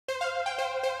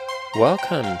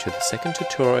Welcome to the second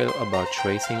tutorial about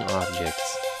tracing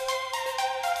objects.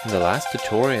 In the last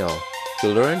tutorial, you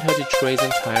learned how to trace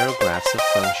entire graphs of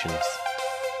functions.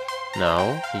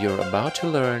 Now you're about to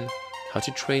learn how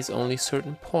to trace only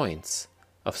certain points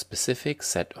of specific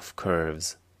set of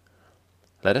curves.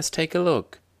 Let us take a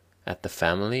look at the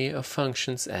family of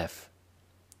functions f,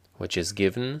 which is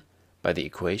given by the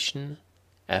equation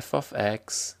f of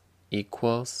x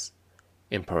equals,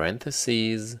 in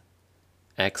parentheses,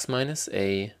 x minus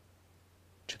a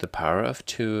to the power of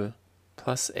 2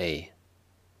 plus a.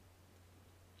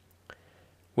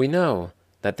 We know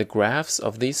that the graphs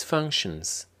of these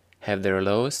functions have their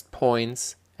lowest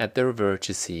points at their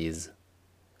vertices.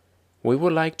 We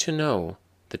would like to know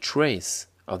the trace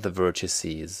of the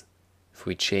vertices if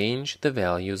we change the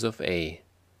values of a.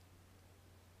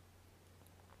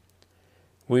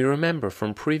 We remember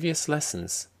from previous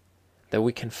lessons that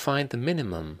we can find the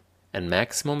minimum and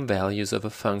maximum values of a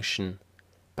function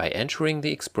by entering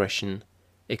the expression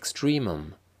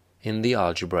extremum in the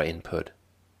algebra input.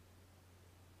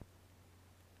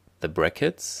 The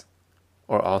brackets,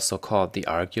 or also called the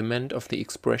argument of the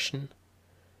expression,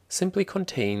 simply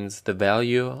contains the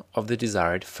value of the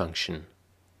desired function.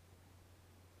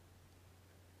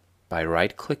 By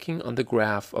right-clicking on the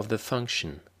graph of the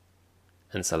function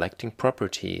and selecting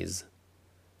Properties,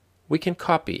 we can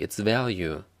copy its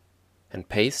value and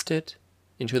paste it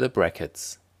into the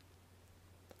brackets.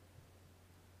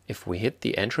 If we hit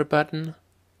the Enter button,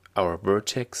 our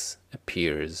vertex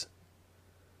appears.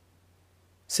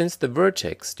 Since the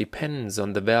vertex depends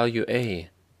on the value a,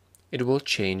 it will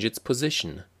change its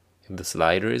position if the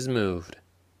slider is moved.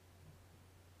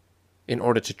 In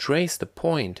order to trace the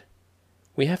point,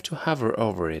 we have to hover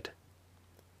over it,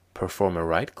 perform a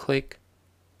right-click,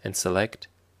 and select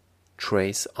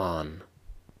Trace On.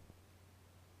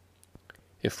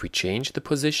 If we change the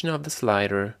position of the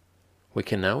slider, we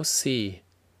can now see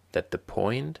that the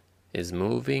point is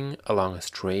moving along a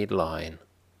straight line.